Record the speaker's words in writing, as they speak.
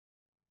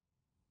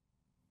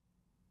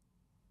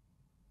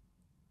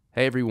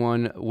Hey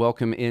everyone,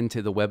 welcome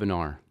into the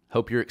webinar.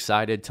 Hope you're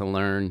excited to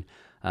learn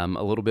a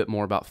little bit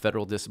more about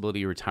federal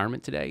disability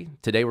retirement today.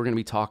 Today we're going to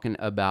be talking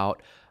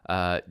about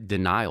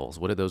denials.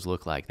 What do those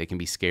look like? They can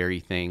be scary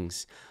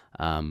things,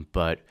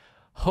 but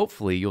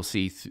hopefully you'll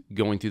see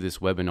going through this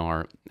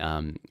webinar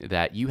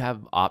that you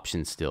have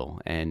options still,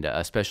 and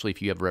especially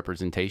if you have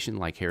representation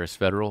like Harris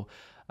Federal,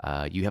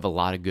 you have a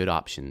lot of good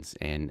options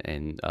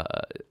and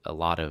a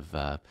lot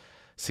of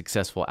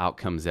successful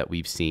outcomes that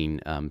we've seen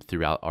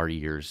throughout our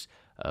years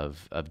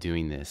of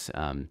doing this.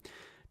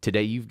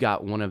 Today, you've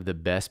got one of the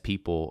best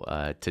people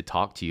to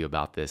talk to you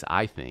about this,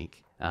 I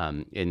think,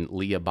 in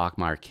Leah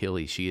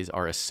Bachmeyer-Killey. She is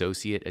our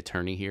associate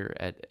attorney here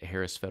at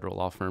Harris Federal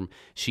Law Firm.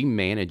 She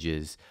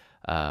manages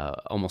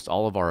almost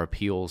all of our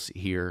appeals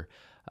here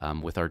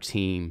with our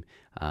team.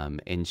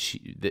 And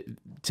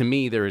to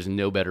me, there is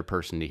no better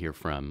person to hear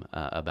from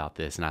about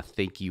this. And I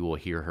think you will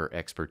hear her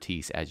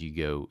expertise as you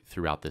go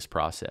throughout this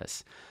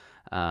process.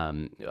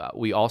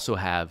 We also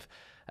have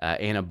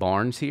Anna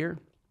Barnes here.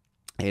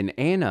 And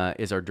Anna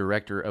is our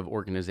Director of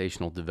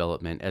Organizational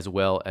Development, as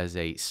well as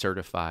a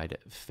certified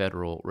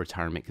federal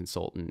retirement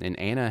consultant. And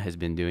Anna has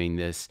been doing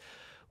this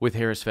with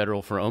Harris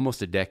Federal for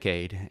almost a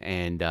decade.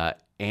 And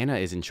Anna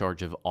is in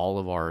charge of all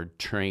of our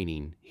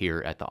training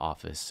here at the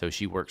office. So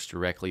she works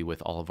directly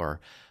with all of our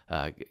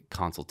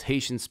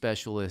consultation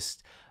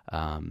specialists,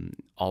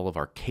 all of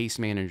our case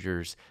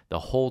managers, the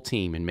whole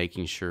team, in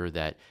making sure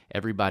that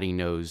everybody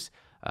knows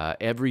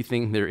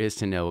everything there is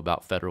to know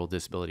about federal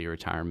disability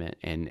retirement,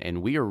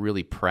 and we are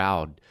really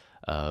proud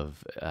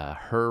of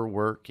her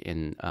work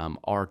and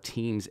our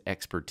team's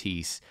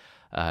expertise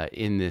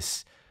in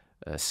this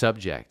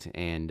subject.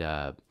 And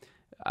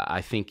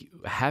I think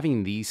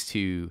having these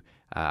two,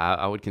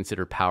 I would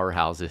consider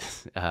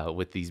powerhouses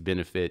with these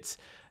benefits,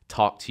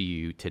 talk to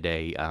you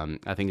today,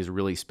 I think is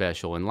really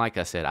special. And like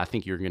I said, I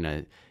think you're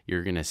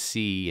gonna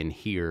see and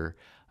hear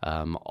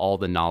all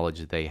the knowledge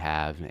that they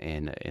have,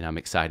 and I'm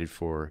excited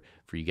for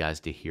you guys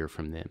to hear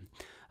from them.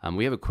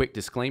 We have a quick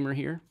disclaimer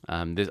here.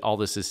 All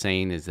this is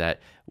saying is that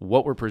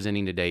what we're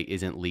presenting today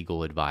isn't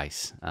legal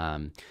advice.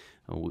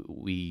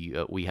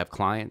 We have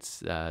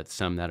clients,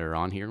 some that are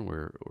on here, and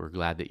we're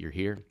glad that you're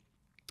here.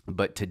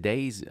 But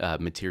today's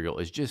material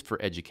is just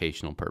for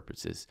educational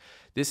purposes.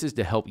 This is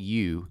to help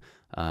you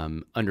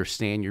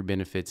understand your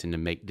benefits and to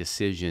make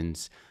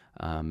decisions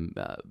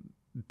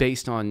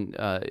based on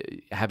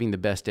having the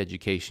best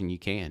education you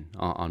can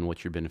on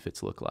what your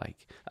benefits look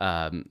like.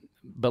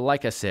 But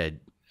like I said,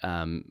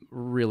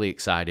 really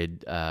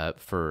excited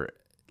for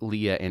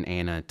Leah and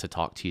Anna to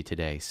talk to you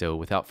today. So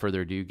without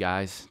further ado,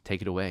 guys,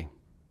 take it away.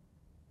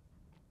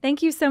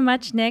 Thank you so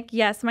much, Nick.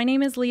 Yes, my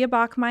name is Leah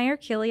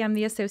Bachmeyer-Killey. I'm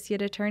the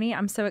associate attorney.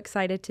 I'm so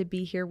excited to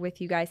be here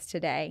with you guys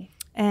today.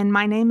 And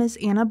my name is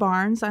Anna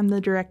Barnes. I'm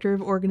the Director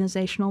of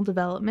Organizational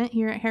Development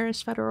here at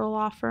Harris Federal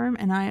Law Firm,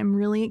 and I am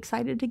really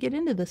excited to get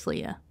into this,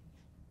 Leah.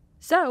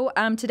 So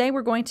today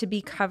we're going to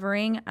be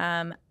covering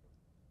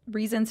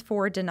reasons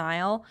for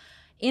denial.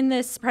 In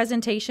this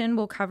presentation,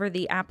 we'll cover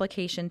the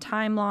application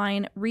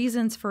timeline,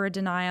 reasons for a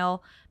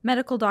denial,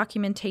 medical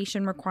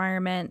documentation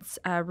requirements,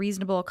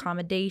 reasonable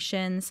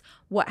accommodations,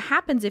 what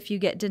happens if you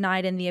get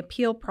denied in the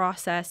appeal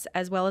process,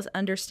 as well as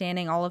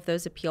understanding all of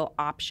those appeal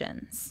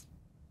options.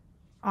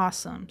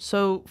 Awesome.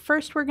 So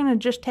first, we're going to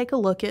just take a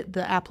look at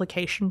the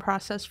application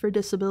process for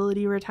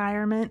disability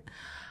retirement.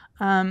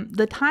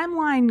 The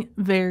timeline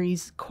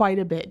varies quite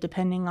a bit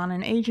depending on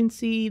an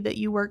agency that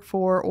you work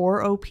for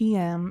or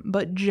OPM,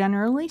 but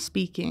generally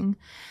speaking,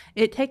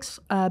 it takes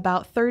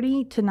about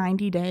 30 to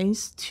 90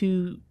 days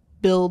to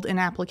build an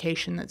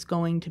application that's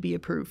going to be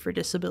approved for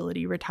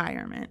disability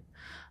retirement.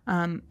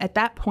 At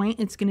that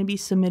point, it's going to be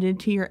submitted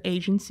to your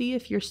agency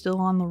if you're still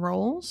on the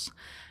rolls.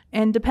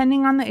 And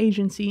depending on the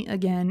agency,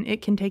 again,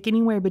 it can take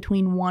anywhere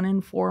between 1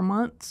 and 4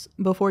 months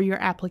before your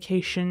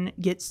application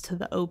gets to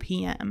the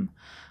OPM.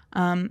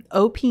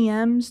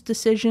 OPM's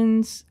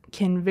decisions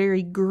can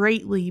vary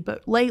greatly,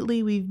 but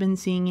lately we've been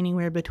seeing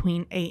anywhere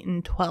between 8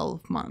 and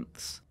 12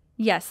 months.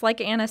 Yes, like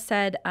Anna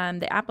said,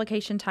 the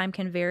application time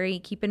can vary.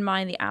 Keep in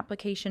mind the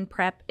application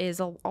prep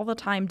is all the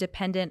time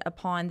dependent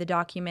upon the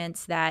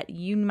documents that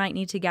you might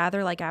need to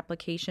gather, like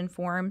application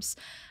forms,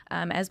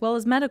 as well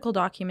as medical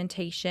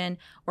documentation,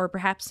 or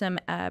perhaps some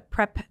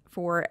prep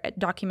for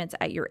documents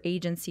at your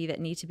agency that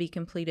need to be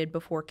completed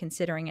before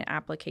considering an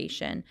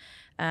application.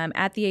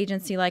 At the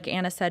agency, like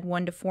Anna said,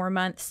 1 to 4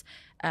 months.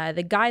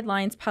 The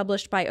guidelines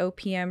published by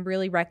OPM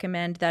really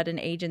recommend that an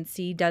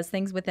agency does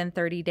things within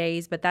 30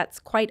 days, but that's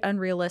quite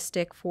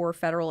unrealistic for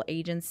federal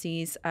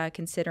agencies,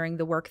 considering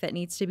the work that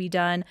needs to be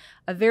done.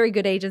 A very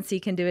good agency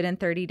can do it in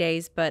 30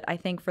 days, but I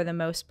think for the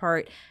most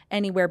part,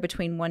 anywhere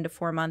between 1 to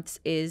 4 months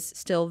is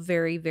still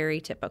very, very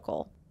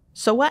typical.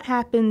 So what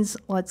happens,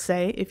 let's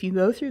say, if you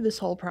go through this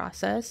whole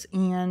process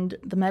and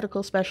the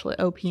medical specialist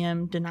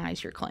OPM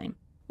denies your claim?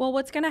 Well,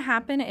 what's going to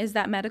happen is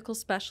that medical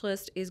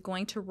specialist is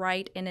going to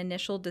write an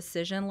initial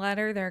decision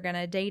letter. They're going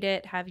to date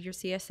it, have your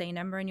CSA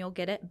number, and you'll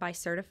get it by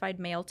certified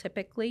mail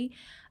typically.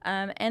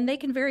 And they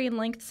can vary in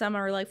length. Some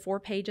are like 4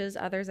 pages,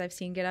 others I've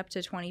seen get up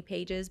to 20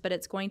 pages, but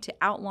it's going to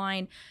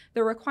outline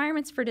the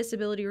requirements for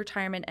disability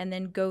retirement and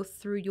then go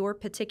through your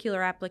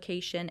particular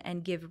application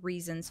and give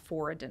reasons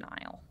for a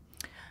denial.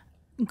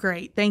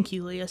 Great. Thank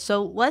you, Leah.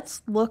 So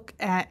let's look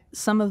at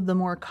some of the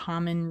more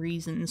common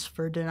reasons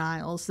for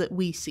denials that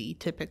we see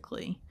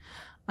typically.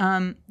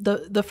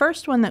 The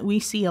first one that we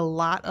see a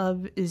lot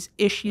of is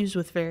issues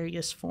with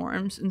various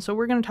forms. And so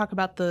we're going to talk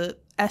about the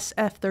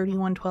SF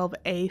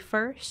 3112A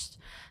first.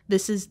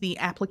 This is the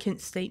applicant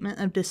statement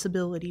of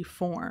disability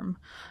form.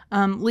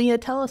 Leah,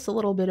 tell us a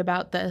little bit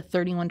about the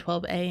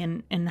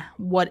 3112A and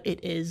what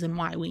it is and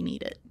why we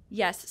need it.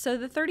 Yes, so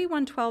the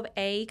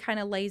 3112A kind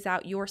of lays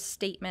out your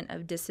statement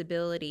of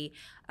disability,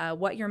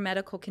 what your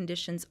medical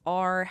conditions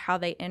are, how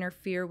they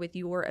interfere with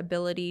your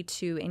ability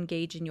to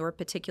engage in your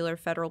particular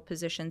federal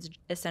position's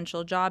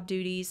essential job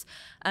duties,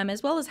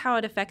 as well as how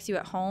it affects you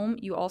at home.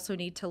 You also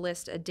need to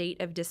list a date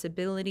of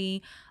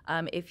disability,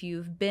 if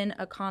you've been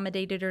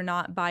accommodated or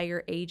not by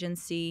your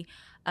agency.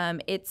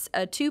 It's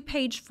a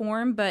 2-page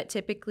form, but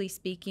typically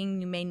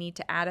speaking, you may need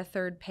to add a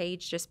 3rd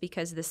page just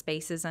because the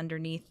spaces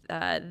underneath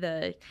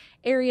the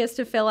areas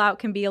to fill out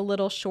can be a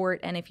little short.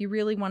 And if you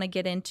really want to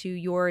get into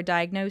your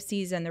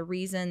diagnoses and the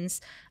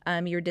reasons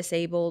you're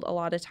disabled, a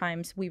lot of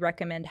times we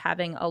recommend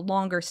having a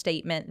longer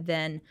statement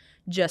than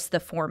just the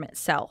form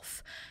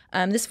itself.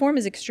 This form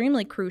is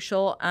extremely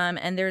crucial,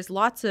 and there's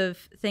lots of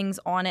things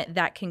on it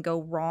that can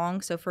go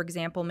wrong. So, for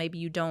example, maybe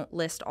you don't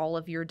list all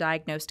of your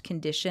diagnosed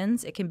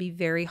conditions. It can be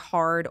very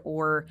hard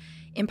or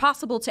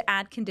impossible to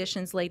add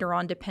conditions later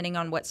on, depending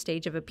on what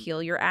stage of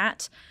appeal you're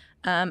at.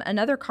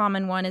 Another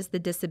common one is the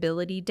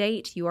disability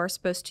date. You are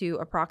supposed to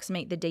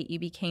approximate the date you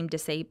became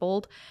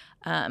disabled.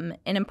 An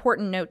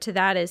important note to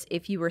that is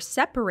if you were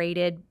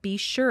separated, be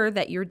sure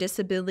that your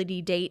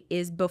disability date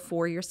is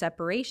before your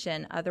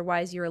separation.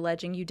 Otherwise, you're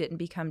alleging you didn't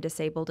become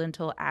disabled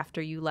until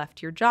after you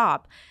left your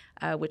job,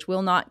 which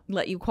will not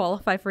let you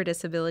qualify for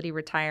disability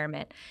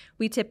retirement.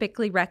 We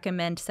typically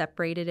recommend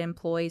separated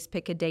employees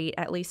pick a date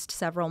at least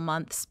several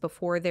months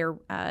before their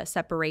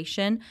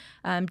separation,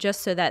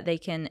 just so that they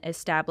can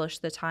establish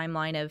the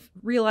timeline of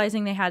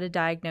realizing they had a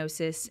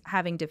diagnosis,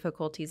 having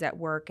difficulties at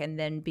work, and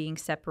then being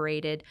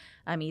separated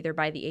either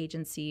by the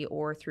agency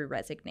or through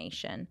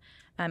resignation.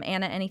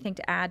 Anna, anything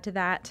to add to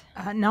that?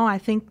 No, I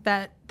think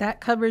that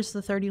covers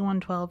the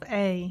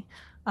 3112A.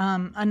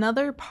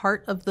 Another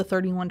part of the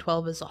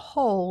 3112 as a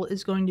whole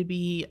is going to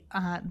be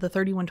the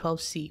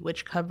 3112C,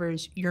 which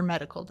covers your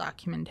medical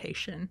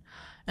documentation.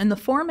 And the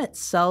form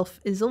itself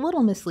is a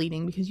little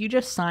misleading because you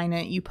just sign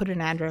it, you put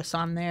an address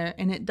on there,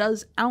 and it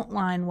does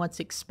outline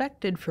what's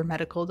expected for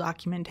medical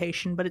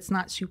documentation, but it's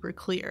not super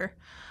clear.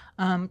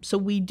 So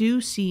we do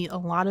see a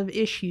lot of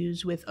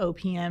issues with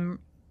OPM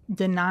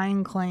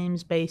denying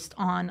claims based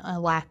on a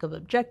lack of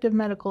objective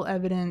medical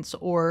evidence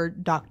or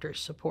doctor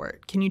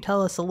support. Can you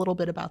tell us a little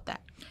bit about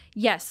that?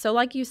 Yes. So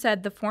like you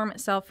said, the form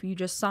itself, you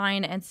just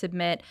sign and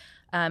submit.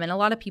 And a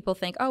lot of people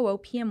think, oh,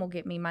 OPM will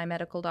get me my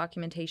medical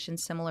documentation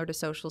similar to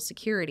Social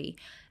Security.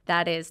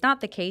 That is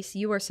not the case.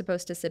 You are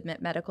supposed to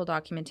submit medical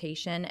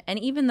documentation. And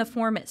even the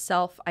form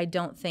itself, I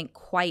don't think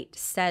quite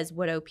says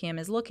what OPM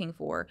is looking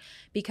for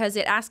because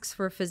it asks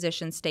for a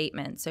physician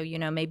statement. So,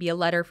 maybe a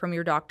letter from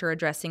your doctor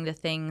addressing the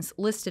things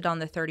listed on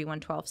the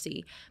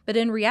 3112C. But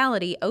in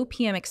reality,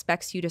 OPM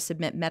expects you to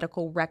submit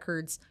medical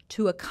records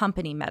to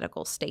accompany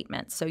medical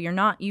statements. So you're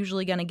not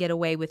usually going to get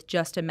away with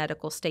just a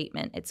medical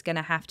statement. It's going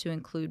to have to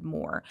include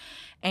more.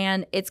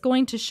 And it's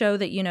going to show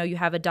that, you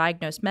have a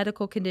diagnosed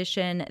medical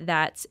condition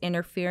that's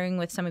interfering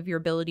with some of your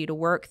ability to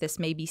work. This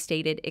may be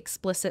stated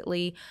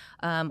explicitly,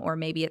 or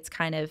maybe it's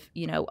kind of,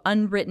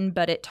 unwritten,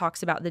 but it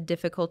talks about the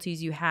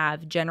difficulties you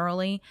have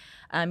generally.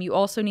 You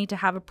also need to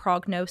have a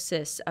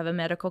prognosis of a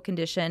medical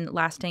condition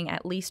lasting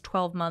at least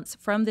 12 months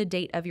from the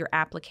date of your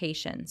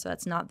application. So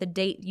that's not the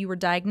date you were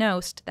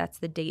diagnosed, that's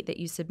the date that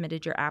you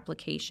submitted your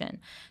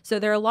application. So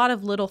there are a lot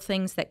of little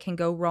things that can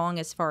go wrong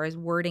as far as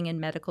wording in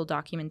medical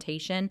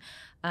documentation,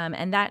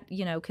 and that,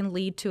 can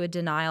lead to a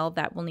denial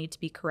that will need to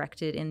be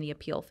corrected in the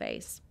appeal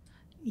phase.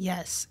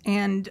 Yes.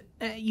 And,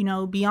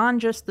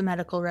 beyond just the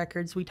medical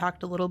records, we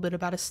talked a little bit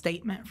about a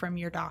statement from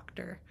your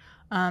doctor.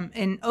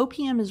 And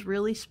OPM is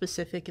really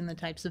specific in the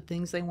types of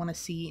things they want to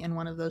see in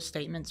one of those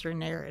statements or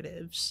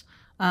narratives.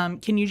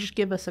 Can you just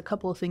give us a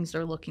couple of things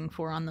they're looking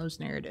for on those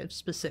narratives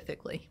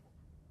specifically?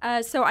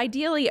 So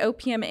ideally,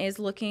 OPM is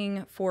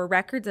looking for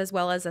records as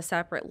well as a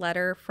separate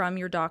letter from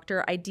your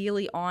doctor,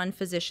 ideally on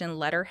physician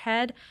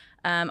letterhead.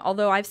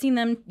 Although I've seen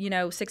them,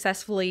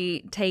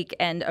 successfully take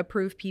and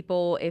approve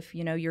people if,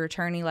 your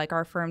attorney, like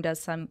our firm, does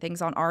some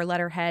things on our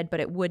letterhead, but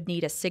it would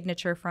need a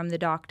signature from the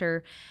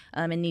doctor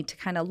and need to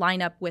kind of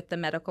line up with the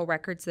medical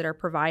records that are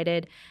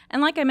provided.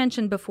 And like I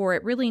mentioned before,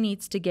 it really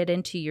needs to get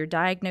into your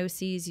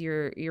diagnoses,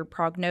 your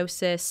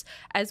prognosis,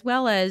 as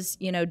well as,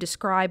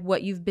 describe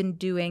what you've been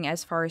doing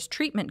as far as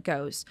treatment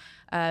goes.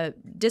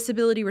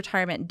 Disability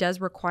retirement does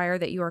require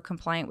that you are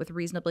compliant with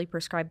reasonably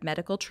prescribed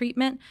medical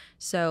treatment.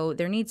 So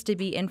there needs to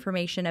be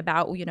information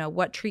about,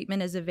 what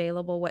treatment is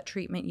available, what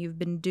treatment you've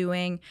been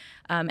doing,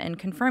 and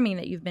confirming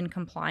that you've been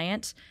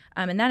compliant.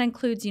 And that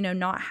includes,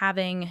 not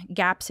having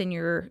gaps in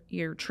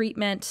your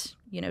treatment,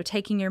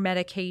 taking your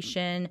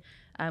medication,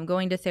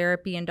 going to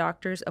therapy and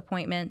doctor's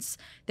appointments.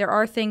 There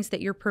are things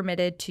that you're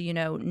permitted to,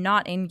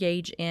 not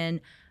engage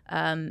in,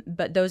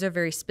 but those are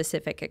very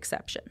specific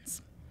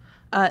exceptions.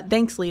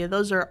 Thanks, Leah.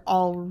 Those are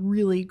all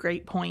really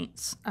great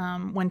points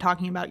when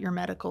talking about your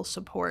medical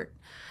support.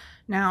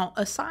 Now,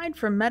 aside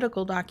from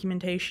medical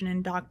documentation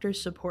and doctor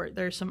support,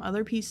 there are some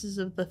other pieces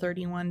of the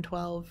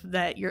 3112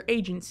 that your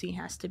agency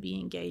has to be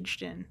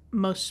engaged in.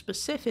 Most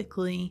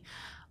specifically,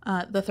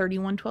 the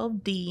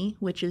 3112D,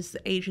 which is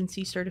the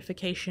agency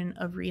certification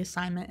of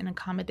reassignment and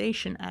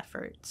accommodation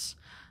efforts.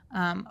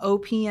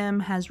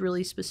 OPM has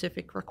really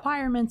specific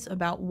requirements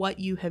about what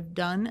you have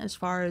done as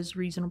far as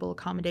reasonable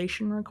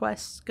accommodation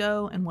requests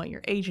go and what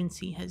your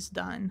agency has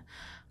done.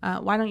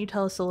 Why don't you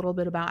tell us a little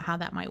bit about how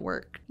that might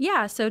work?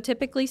 Yeah, so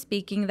typically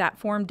speaking, that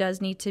form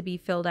does need to be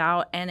filled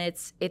out, and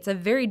it's a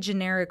very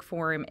generic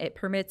form. It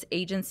permits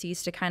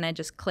agencies to kind of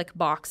just click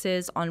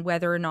boxes on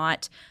whether or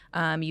not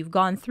you've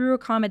gone through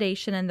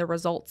accommodation and the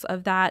results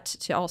of that,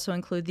 to also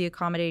include the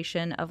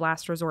accommodation of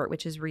last resort,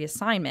 which is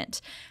reassignment.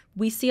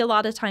 We see a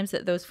lot of times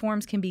that those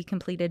forms can be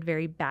completed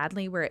very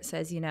badly, where it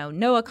says,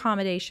 no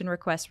accommodation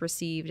request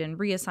received and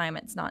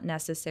reassignment's not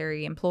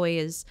necessary. Employee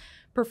is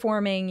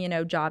performing,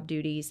 job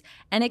duties.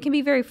 And it can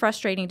be very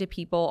frustrating to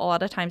people a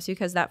lot of times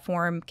because that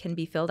form can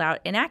be filled out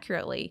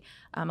inaccurately.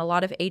 A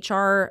lot of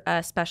HR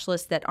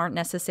specialists that aren't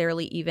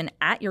necessarily even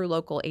at your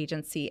local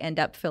agency end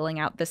up filling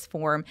out this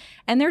form,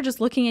 and they're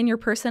just looking in your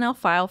personnel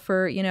file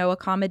for,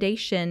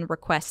 accommodation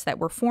requests that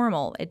were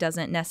formal. It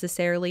doesn't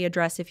necessarily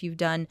address if you've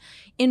done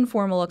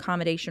informal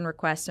accommodation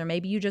requests, or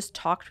maybe you just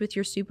talked with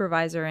your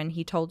supervisor and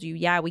he told you,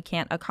 yeah, we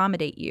can't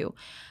accommodate you.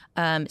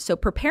 So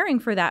preparing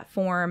for that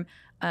form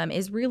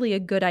is really a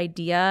good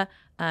idea.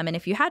 And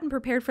if you hadn't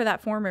prepared for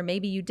that form, or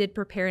maybe you did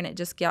prepare and it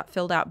just got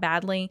filled out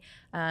badly,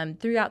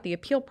 throughout the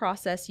appeal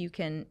process, you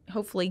can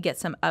hopefully get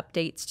some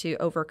updates to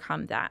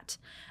overcome that.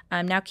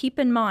 Now, keep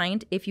in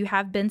mind, if you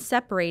have been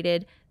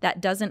separated,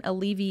 that doesn't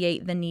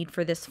alleviate the need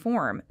for this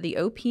form. The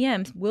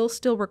OPM will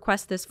still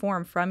request this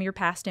form from your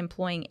past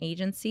employing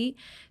agency.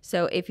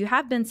 So if you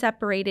have been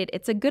separated,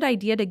 it's a good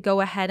idea to go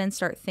ahead and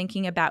start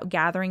thinking about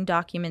gathering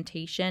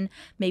documentation,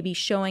 maybe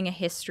showing a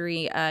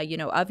history,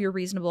 of your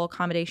reasonable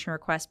accommodation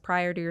request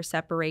prior to your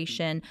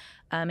separation,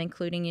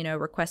 including,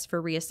 requests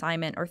for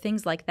reassignment or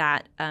things like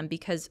that,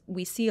 because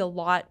we see a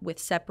lot with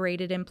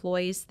separated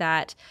employees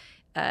that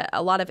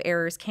a lot of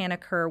errors can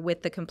occur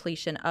with the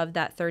completion of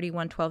that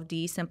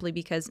 3112D, simply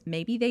because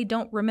maybe they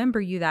don't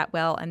remember you that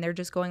well and they're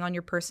just going on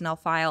your personnel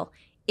file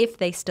if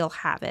they still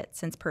have it,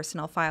 since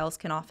personnel files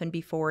can often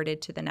be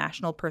forwarded to the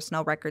National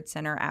Personnel Records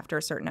Center after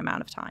a certain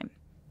amount of time.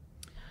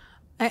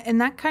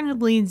 And that kind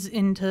of leads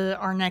into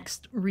our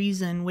next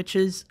reason, which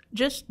is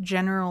just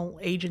general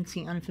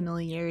agency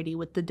unfamiliarity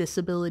with the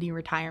disability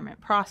retirement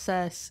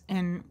process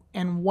and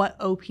what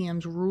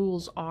OPM's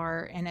rules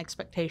are and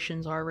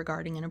expectations are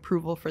regarding an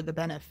approval for the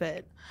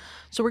benefit.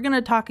 So we're going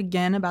to talk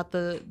again about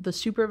the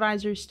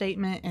supervisor's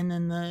statement and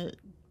then the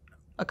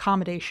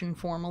accommodation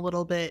form a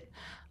little bit.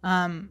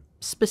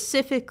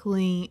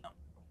 Specifically,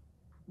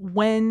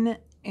 when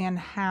and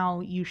how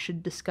you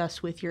should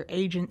discuss with your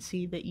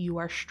agency that you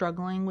are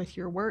struggling with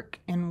your work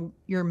and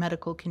your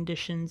medical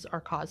conditions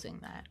are causing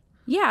that.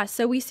 Yeah,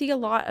 so we see a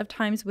lot of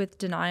times with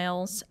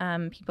denials,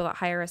 people that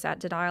hire us at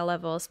denial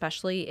level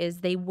especially, is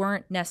they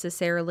weren't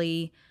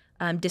necessarily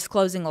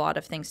disclosing a lot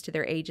of things to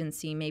their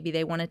agency. Maybe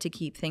they wanted to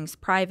keep things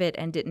private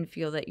and didn't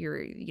feel that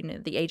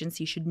the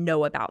agency should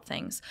know about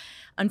things.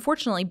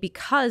 Unfortunately,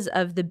 because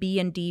of the B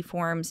and D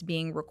forms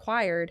being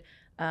required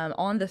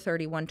on the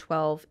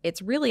 3112, it's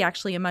really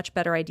actually a much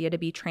better idea to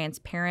be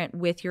transparent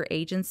with your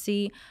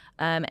agency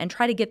and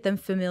try to get them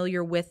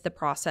familiar with the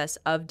process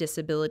of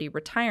disability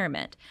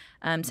retirement.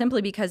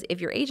 Simply because if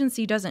your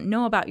agency doesn't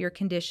know about your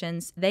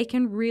conditions, they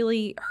can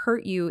really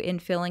hurt you in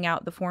filling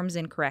out the forms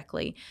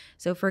incorrectly.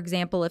 So for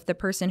example, if the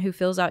person who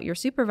fills out your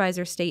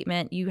supervisor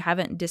statement, you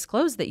haven't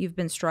disclosed that you've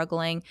been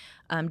struggling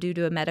due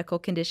to a medical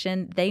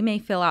condition, they may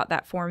fill out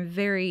that form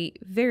very,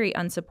 very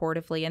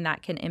unsupportively, and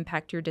that can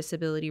impact your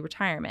disability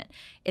retirement.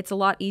 It's a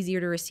lot easier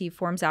to receive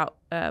forms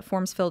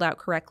filled out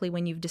correctly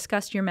when you've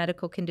discussed your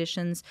medical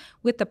conditions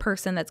with the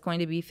person that's going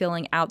to be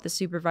filling out the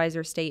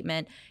supervisor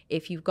statement.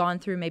 If you've gone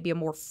through maybe a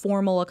more formal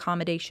formal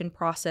accommodation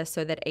process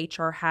so that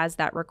HR has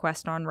that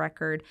request on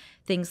record,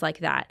 things like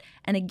that.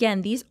 And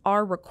again, these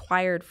are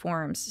required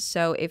forms.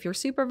 So if your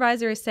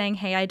supervisor is saying,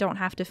 hey, I don't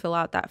have to fill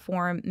out that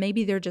form,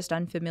 maybe they're just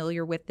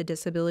unfamiliar with the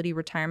disability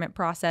retirement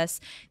process.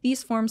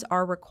 These forms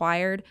are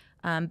required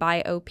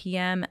by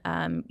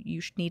OPM.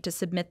 You need to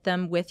submit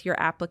them with your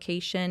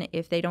application.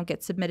 If they don't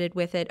get submitted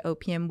with it,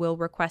 OPM will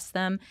request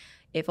them.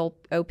 If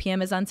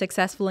OPM is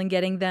unsuccessful in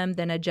getting them,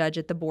 then a judge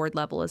at the board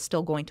level is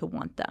still going to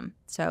want them.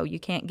 So you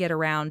can't get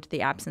around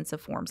the absence of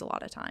forms a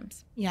lot of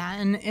times. Yeah,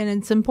 and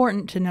it's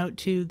important to note,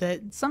 too,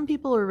 that some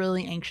people are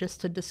really anxious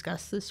to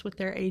discuss this with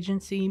their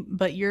agency,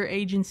 but your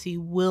agency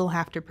will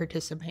have to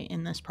participate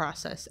in this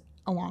process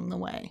along the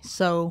way.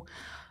 So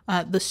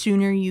the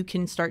sooner you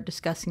can start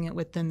discussing it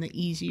with them, the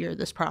easier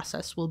this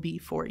process will be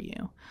for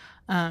you.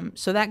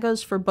 So that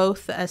goes for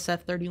both the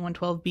SF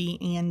 3112B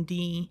and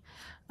D.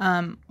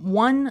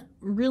 One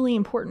really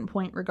important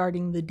point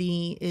regarding the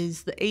D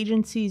is the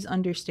agency's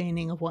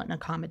understanding of what an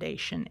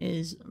accommodation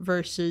is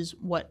versus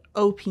what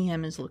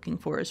OPM is looking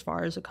for as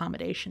far as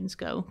accommodations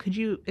go. Could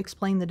you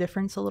explain the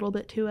difference a little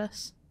bit to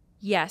us?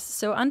 Yes.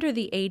 So under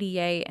the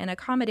ADA, an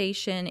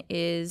accommodation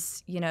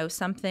is,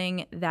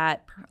 something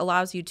that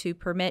allows you to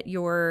permit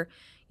your,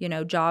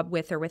 job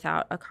with or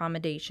without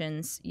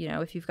accommodations,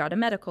 if you've got a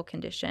medical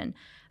condition.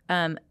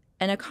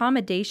 An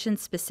accommodation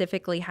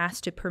specifically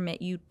has to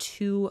permit you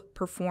to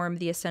perform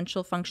the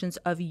essential functions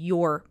of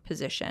your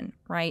position,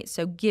 right?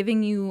 So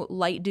giving you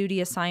light duty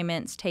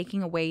assignments,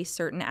 taking away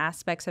certain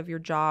aspects of your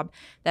job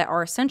that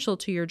are essential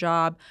to your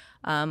job,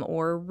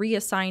 or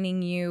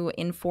reassigning you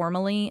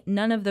informally,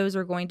 none of those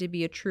are going to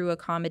be a true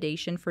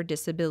accommodation for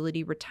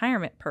disability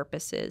retirement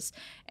purposes.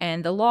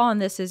 And the law on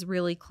this is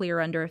really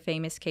clear under a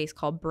famous case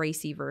called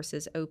Bracey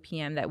versus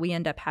OPM that we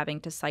end up having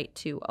to cite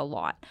to a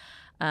lot.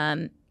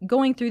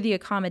 Going through the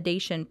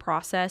accommodation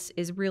process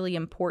is really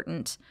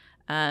important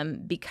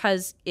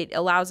because it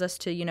allows us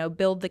to,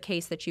 build the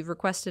case that you've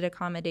requested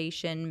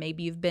accommodation,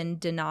 maybe you've been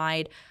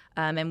denied,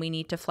 and we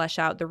need to flesh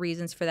out the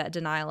reasons for that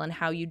denial and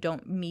how you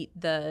don't meet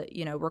the,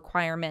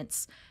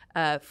 requirements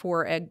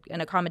for an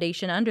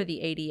accommodation under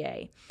the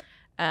ADA.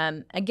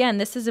 Again,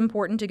 this is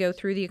important to go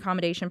through the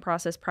accommodation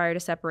process prior to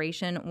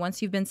separation.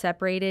 Once you've been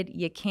separated,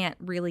 you can't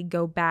really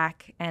go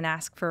back and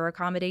ask for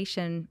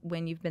accommodation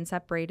when you've been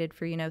separated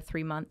for,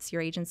 3 months.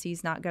 Your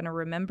agency's not going to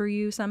remember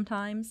you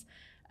sometimes,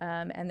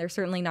 and they're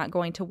certainly not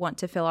going to want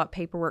to fill out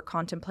paperwork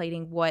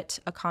contemplating what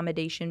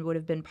accommodation would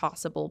have been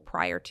possible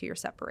prior to your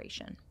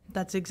separation.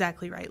 That's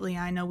exactly right, Leah.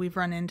 I know we've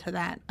run into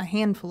that a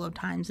handful of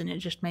times, and it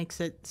just makes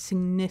it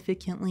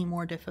significantly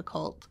more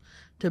difficult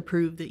to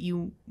prove that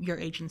your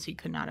agency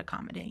could not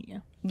accommodate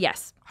you.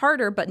 Yes,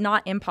 harder, but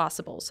not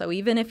impossible. So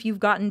even if you've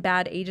gotten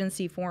bad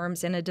agency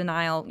forms in a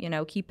denial,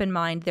 keep in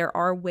mind there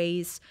are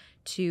ways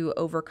to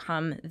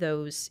overcome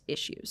those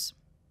issues.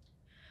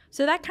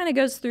 So that kind of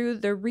goes through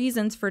the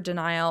reasons for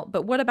denial,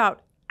 but what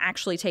about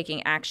actually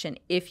taking action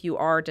if you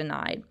are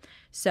denied?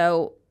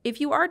 So if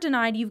you are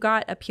denied, you've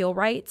got appeal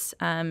rights.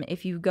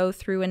 If you go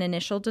through an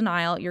initial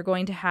denial, you're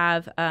going to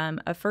have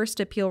a first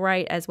appeal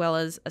right as well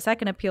as a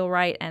second appeal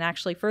right and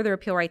actually further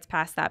appeal rights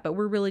past that. But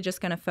we're really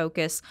just going to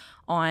focus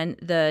on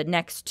the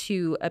next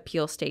two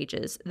appeal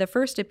stages. The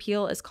first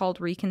appeal is called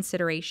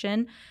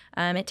reconsideration.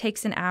 It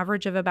takes an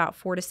average of about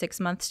 4 to 6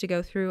 months to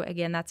go through.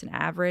 Again, that's an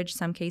average.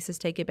 Some cases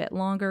take a bit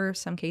longer.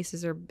 Some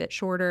cases are a bit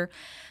shorter.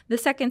 The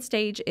second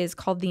stage is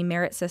called the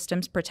Merit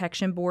Systems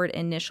Protection Board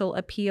initial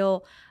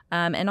appeal.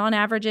 And on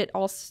average, it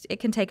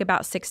can take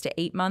about 6 to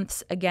 8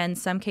 months. Again,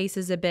 some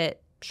cases a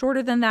bit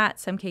shorter than that,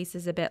 some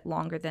cases a bit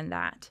longer than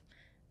that.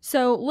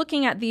 So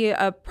looking at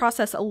the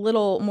process a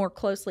little more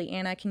closely,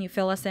 Anna, can you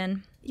fill us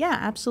in? Yeah,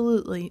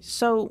 absolutely.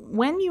 So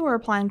when you are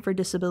applying for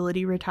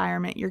disability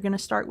retirement, you're going to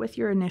start with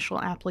your initial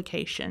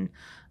application.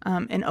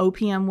 An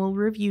OPM will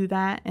review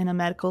that, and a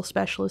medical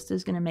specialist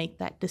is going to make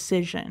that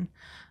decision.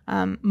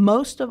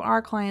 Most of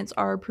our clients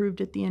are approved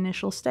at the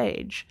initial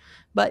stage,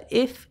 but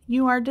if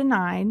you are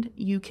denied,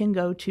 you can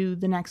go to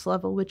the next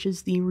level, which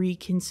is the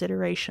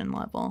reconsideration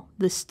level.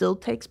 This still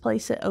takes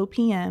place at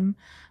OPM.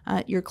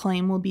 Your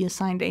claim will be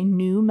assigned a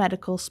new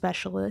medical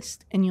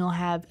specialist, and you'll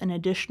have an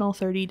additional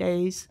 30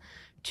 days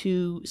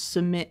to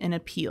submit an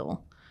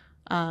appeal.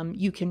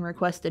 You can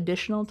request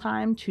additional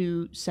time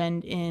to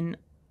send in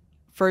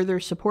further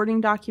supporting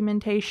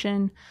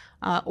documentation,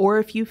 or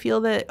if you feel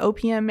that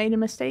OPM made a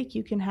mistake,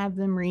 you can have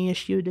them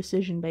reissue a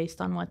decision based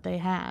on what they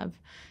have.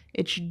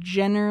 It's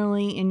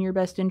generally in your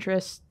best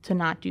interest to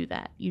not do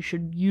that. You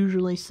should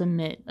usually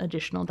submit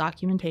additional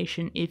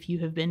documentation if you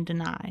have been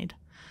denied.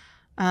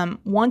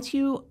 Once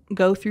you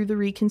go through the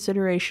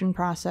reconsideration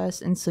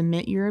process and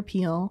submit your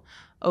appeal,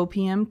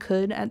 OPM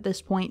could at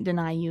this point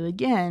deny you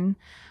again,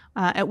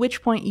 at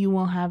which point you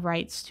will have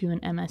rights to an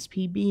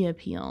MSPB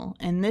appeal.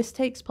 And this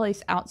takes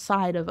place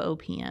outside of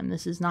OPM.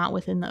 This is not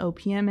within the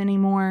OPM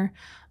anymore.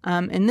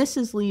 And this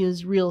is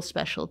Leah's real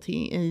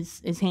specialty,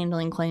 is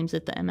handling claims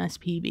at the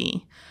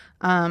MSPB.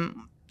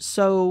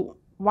 So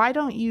why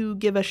don't you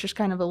give us just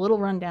kind of a little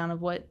rundown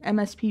of what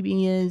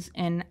MSPB is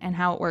and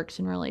how it works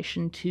in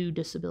relation to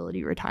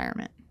disability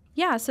retirement?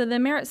 Yeah, so the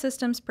Merit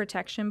Systems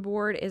Protection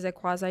Board is a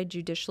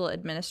quasi-judicial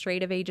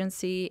administrative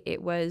agency.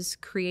 It was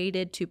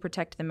created to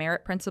protect the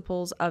merit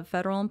principles of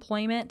federal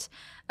employment.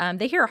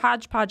 They hear a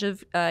hodgepodge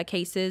of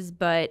cases,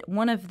 but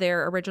one of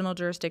their original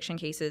jurisdiction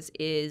cases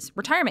is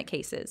retirement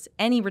cases,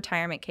 any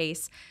retirement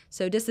case.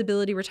 So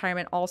disability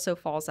retirement also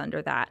falls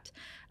under that.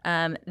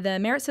 The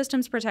Merit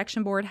Systems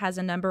Protection Board has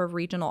a number of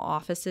regional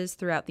offices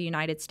throughout the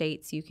United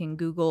States. You can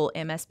Google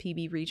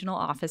MSPB regional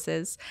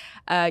offices.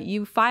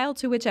 You file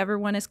to whichever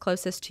one is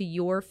closest to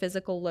your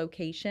physical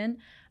location,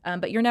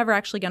 but you're never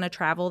actually going to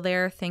travel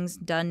there. Things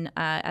done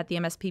at the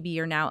MSPB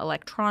are now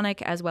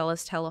electronic as well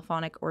as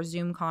telephonic or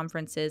Zoom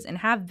conferences, and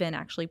have been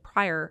actually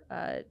prior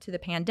to the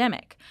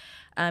pandemic.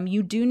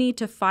 You do need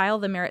to file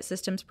the Merit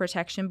Systems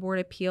Protection Board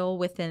appeal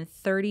within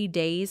 30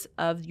 days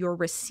of your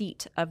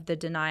receipt of the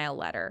denial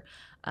letter.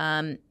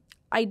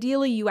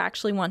 Ideally, you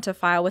actually want to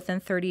file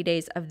within 30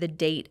 days of the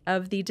date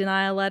of the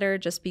denial letter,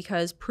 just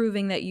because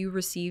proving that you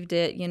received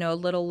it, a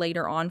little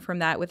later on from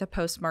that with a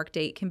postmark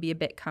date can be a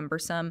bit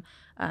cumbersome.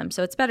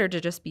 So it's better to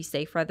just be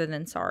safe rather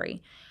than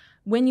sorry.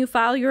 When you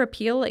file your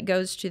appeal, it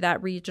goes to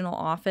that regional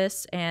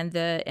office, and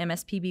the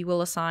MSPB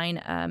will assign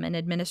an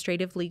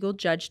administrative legal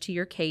judge to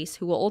your case,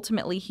 who will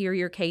ultimately hear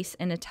your case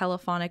in a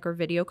telephonic or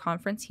video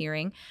conference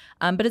hearing.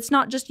 But it's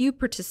not just you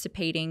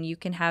participating. You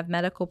can have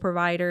medical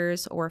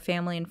providers or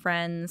family and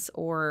friends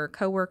or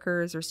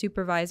coworkers or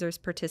supervisors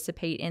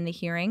participate in the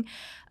hearing.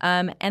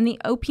 And the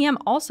OPM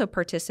also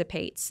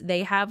participates.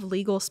 They have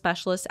legal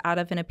specialists out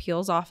of an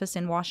appeals office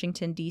in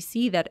Washington,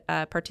 D.C. that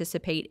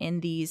participate in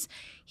these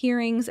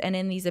hearings and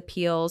in these appeals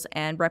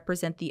and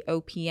represent the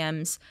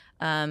OPM's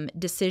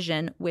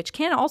decision, which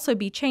can also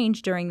be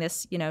changed during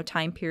this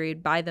time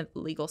period by the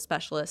legal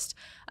specialist,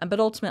 but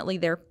ultimately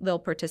they'll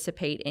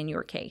participate in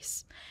your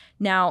case.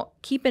 Now,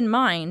 keep in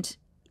mind,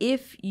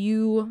 if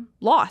you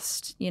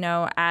lost,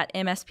 at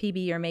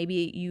MSPB, or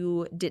maybe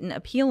you didn't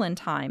appeal in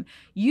time,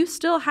 you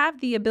still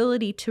have the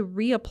ability to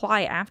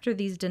reapply after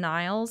these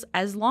denials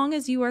as long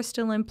as you are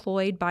still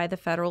employed by the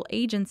federal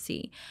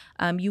agency.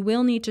 You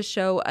will need to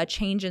show a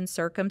change in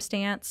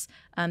circumstance.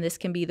 This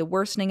can be the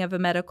worsening of a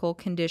medical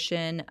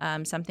condition,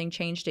 something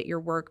changed at your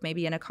work,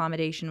 maybe an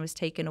accommodation was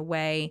taken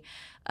away,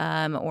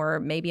 or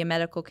maybe a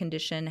medical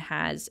condition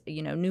has,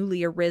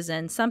 newly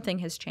arisen, something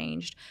has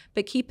changed.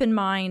 But keep in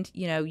mind,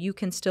 you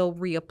can still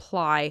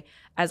reapply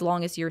as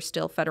long as you're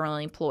still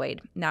federally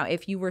employed. Now,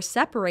 if you were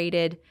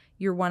separated,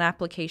 your one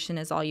application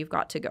is all you've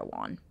got to go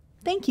on.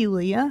 Thank you,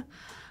 Leah.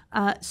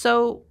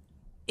 So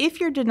if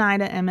you're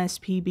denied at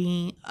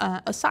MSPB,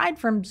 aside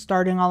from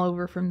starting all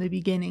over from the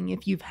beginning,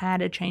 if you've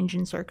had a change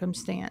in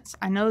circumstance,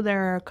 I know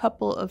there are a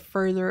couple of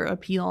further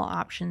appeal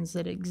options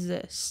that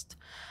exist.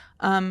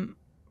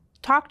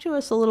 Talk to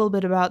us a little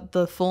bit about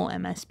the full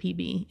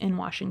MSPB in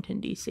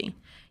Washington, D.C.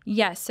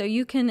 Yes, so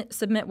you can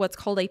submit what's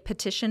called a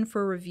petition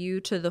for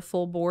review to the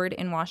full board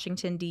in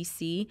Washington,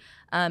 D.C.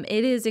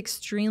 It is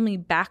extremely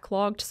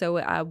backlogged,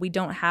 so we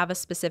don't have a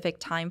specific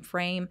time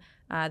frame.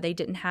 They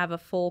didn't have a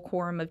full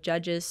quorum of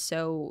judges,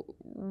 so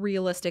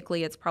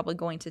realistically, it's probably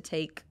going to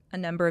take a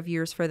number of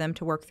years for them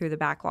to work through the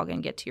backlog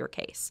and get to your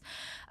case.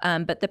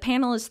 But the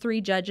panel is 3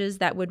 judges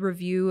that would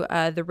review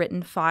the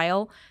written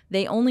file.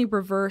 They only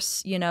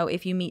reverse,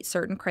 if you meet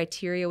certain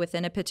criteria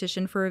within a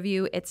petition for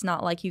review. It's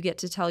not like you get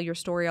to tell your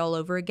story all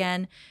over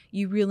again.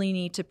 You really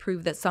need to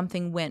prove that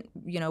something went,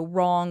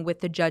 wrong with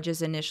the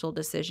judge's initial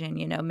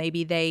decision.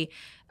 Maybe they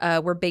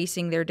were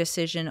basing their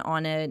decision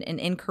on an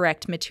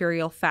incorrect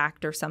material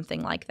fact or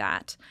something like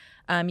that.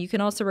 You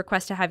can also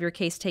request to have your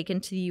case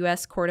taken to the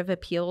U.S. Court of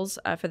Appeals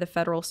for the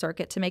Federal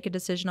Circuit to make a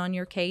decision on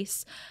your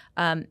case.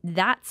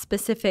 That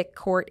specific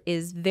court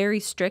is very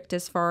strict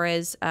as far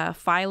as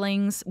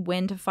filings,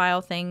 when to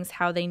file things,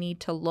 how they need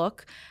to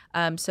look.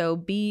 So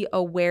be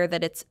aware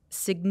that it's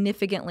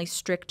significantly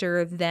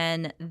stricter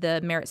than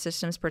the Merit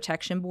Systems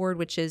Protection Board,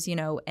 which is,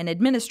 an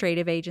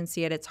administrative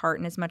agency at its heart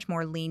and is much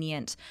more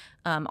lenient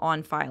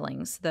on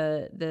filings.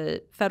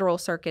 The Federal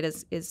Circuit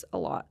is a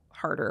lot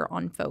harder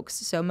on folks.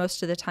 So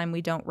most of the time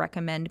we don't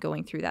recommend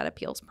going through that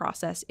appeals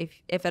process.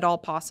 If at all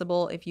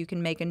possible, if you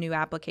can make a new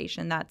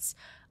application, that's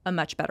a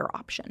much better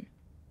option.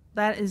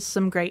 That is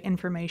some great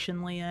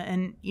information, Leah.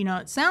 And,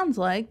 it sounds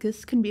like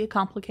this can be a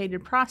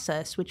complicated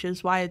process, which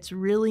is why it's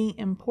really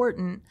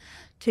important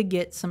to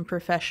get some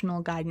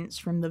professional guidance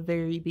from the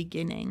very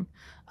beginning.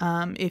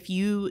 If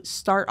you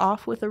start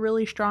off with a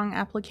really strong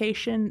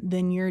application,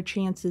 then your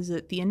chances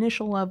at the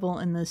initial level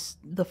and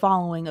the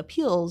following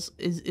appeals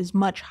is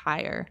much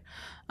higher.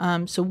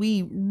 So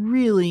we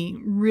really,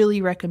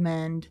 really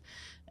recommend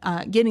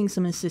getting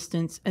some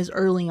assistance as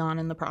early on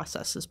in the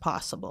process as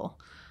possible.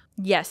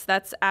 Yes,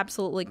 that's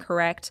absolutely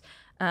correct.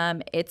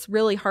 It's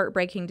really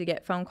heartbreaking to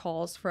get phone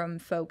calls from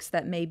folks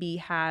that maybe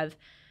have,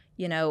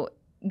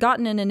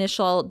 gotten an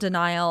initial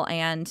denial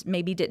and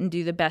maybe didn't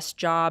do the best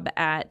job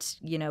at,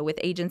 with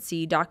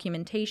agency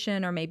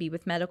documentation or maybe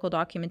with medical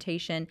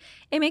documentation.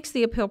 It makes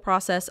the appeal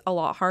process a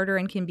lot harder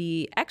and can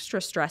be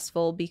extra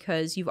stressful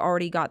because you've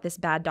already got this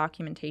bad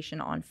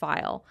documentation on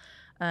file.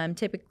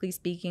 Typically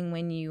speaking,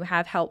 when you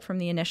have help from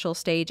the initial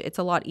stage, it's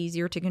a lot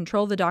easier to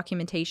control the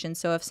documentation.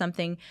 So if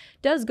something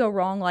does go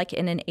wrong, like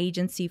in an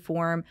agency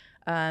form,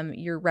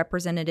 your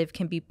representative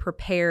can be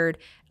prepared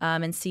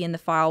and see in the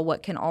file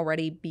what can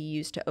already be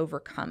used to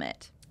overcome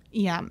it.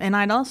 Yeah, and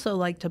I'd also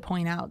like to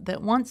point out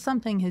that once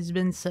something has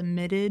been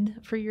submitted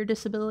for your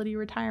disability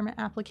retirement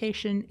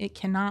application, it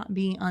cannot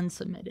be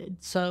unsubmitted.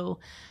 So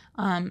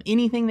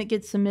anything that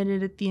gets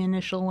submitted at the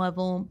initial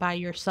level by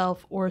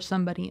yourself or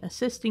somebody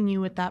assisting you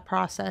with that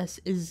process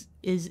is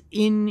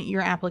in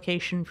your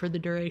application for the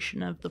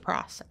duration of the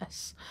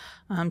process.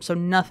 So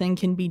nothing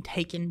can be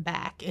taken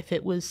back if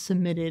it was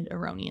submitted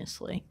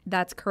erroneously.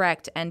 That's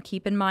correct. And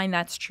keep in mind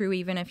that's true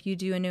even if you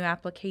do a new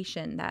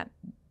application, that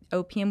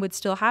OPM would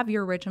still have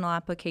your original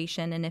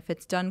application. And if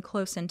it's done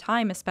close in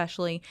time,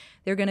 especially,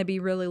 they're going to be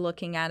really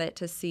looking at it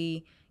to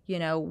see,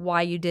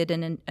 why you did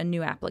a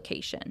new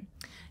application.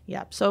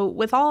 Yeah. So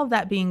with all of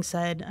that being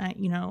said,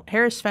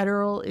 Harris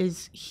Federal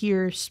is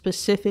here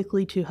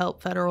specifically to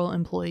help federal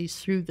employees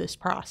through this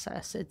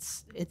process.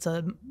 It's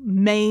a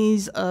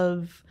maze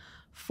of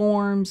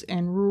forms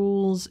and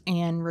rules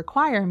and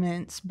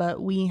requirements,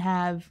 but we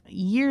have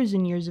years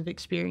and years of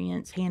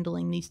experience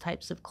handling these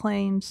types of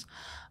claims.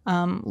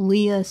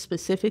 Leah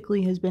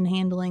specifically has been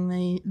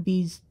handling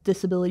these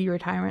disability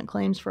retirement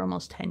claims for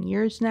almost 10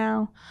 years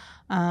now.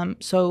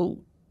 So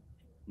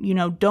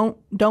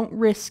don't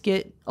risk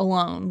it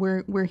alone.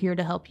 We're here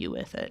to help you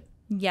with it.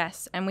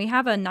 Yes, and we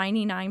have a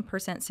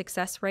 99%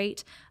 success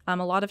rate. A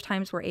lot of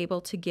times we're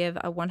able to give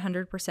a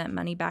 100%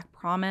 money back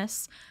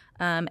promise.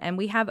 And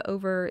we have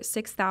over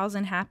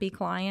 6,000 happy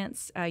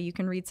clients. You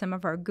can read some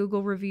of our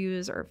Google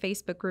reviews or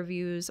Facebook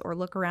reviews or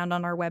look around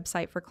on our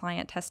website for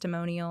client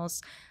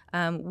testimonials.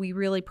 We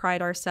really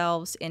pride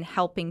ourselves in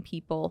helping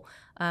people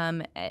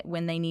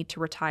when they need to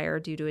retire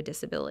due to a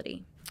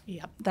disability.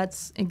 Yep,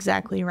 that's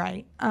exactly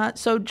right.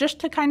 So just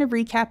to kind of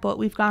recap what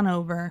we've gone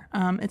over,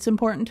 it's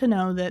important to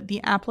know that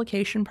the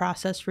application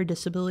process for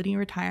disability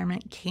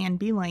retirement can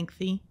be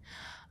lengthy.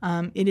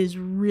 It is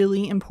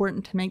really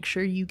important to make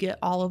sure you get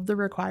all of the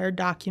required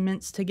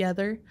documents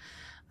together.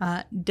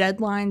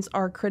 Deadlines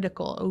are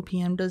critical.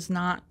 OPM does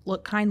not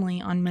look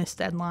kindly on missed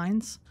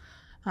deadlines.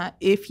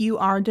 If you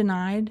are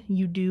denied,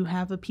 you do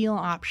have appeal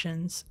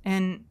options.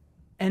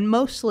 And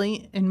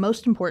mostly, and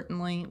most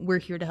importantly, we're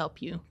here to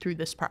help you through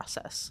this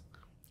process.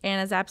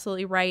 Anna's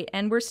absolutely right.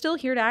 And we're still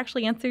here to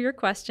actually answer your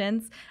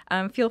questions.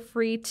 Feel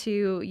free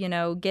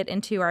to, get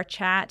into our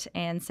chat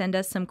and send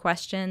us some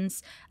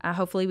questions.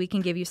 Hopefully we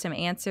can give you some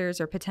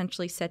answers or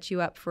potentially set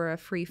you up for a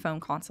free phone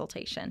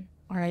consultation.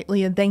 All right,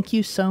 Leah, thank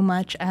you so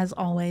much. As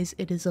always,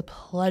 it is a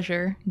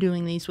pleasure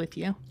doing these with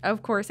you.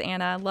 Of course,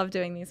 Anna. Love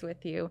doing these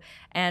with you.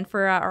 And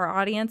for our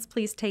audience,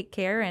 please take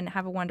care and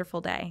have a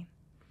wonderful day.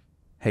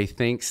 Hey,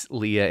 thanks,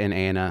 Leah and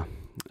Anna.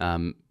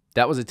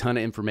 That was a ton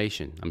of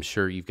information. I'm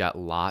sure you've got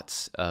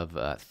lots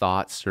of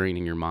thoughts stirring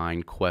in your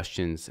mind,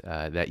 questions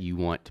that you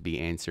want to be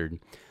answered.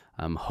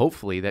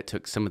 Hopefully that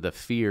took some of the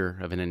fear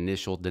of an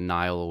initial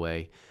denial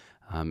away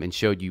and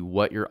showed you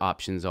what your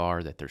options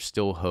are, that there's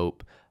still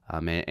hope,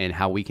 and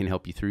how we can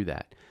help you through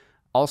that.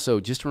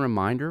 Also, just a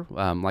reminder,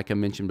 like I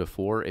mentioned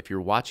before, if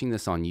you're watching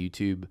this on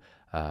YouTube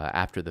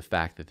after the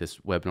fact that this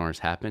webinar has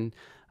happened,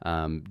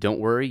 don't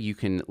worry, you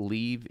can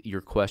leave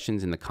your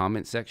questions in the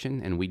comment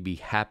section and we'd be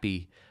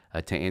happy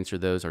to answer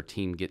those. Our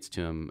team gets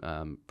to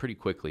them pretty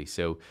quickly.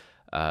 So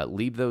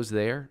leave those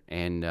there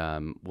and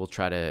we'll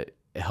try to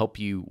help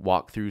you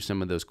walk through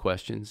some of those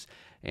questions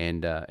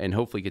and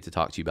hopefully get to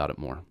talk to you about it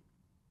more.